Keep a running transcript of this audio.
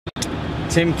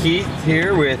Tim Keith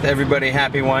here with Everybody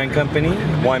Happy Wine Company,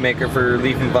 winemaker for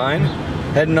Leaf and Vine.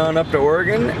 Heading on up to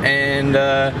Oregon and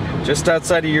just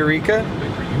outside of Eureka.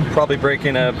 Probably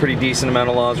breaking a pretty decent amount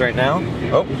of laws right now.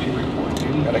 Oh,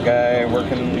 got a guy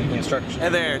working construction. Hey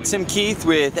there, Tim Keith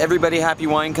with Everybody Happy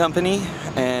Wine Company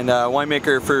and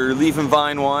winemaker for Leaf and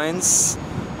Vine Wines.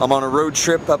 I'm on a road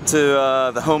trip up to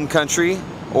the home country,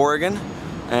 Oregon,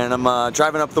 and I'm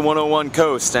driving up the 101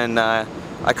 coast, and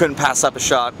I couldn't pass up a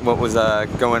shot what was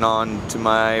going on to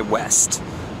my west.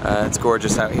 It's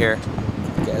gorgeous out here.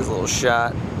 Give you guys a little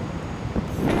shot.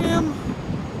 Bam.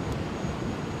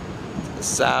 To the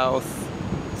south,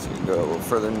 so you can go a little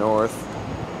further north.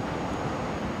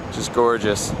 Just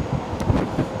gorgeous.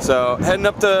 So heading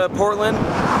up to Portland,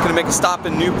 gonna make a stop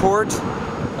in Newport.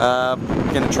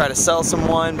 Gonna try to sell some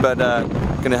wine, but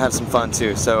gonna have some fun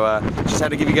too. So just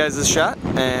had to give you guys this shot,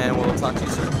 and we'll talk to you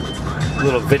soon.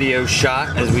 Little video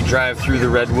shot as we drive through the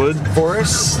redwood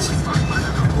forest.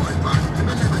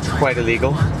 Quite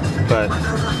illegal, but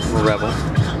I'm a rebel.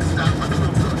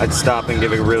 I'd stop and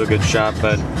give it a really good shot,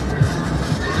 but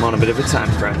I'm on a bit of a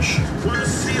time crunch.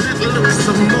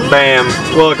 Bam!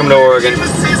 Welcome to Oregon.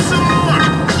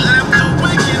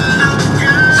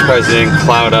 Surprised it didn't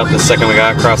cloud up the second we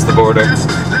got across the border.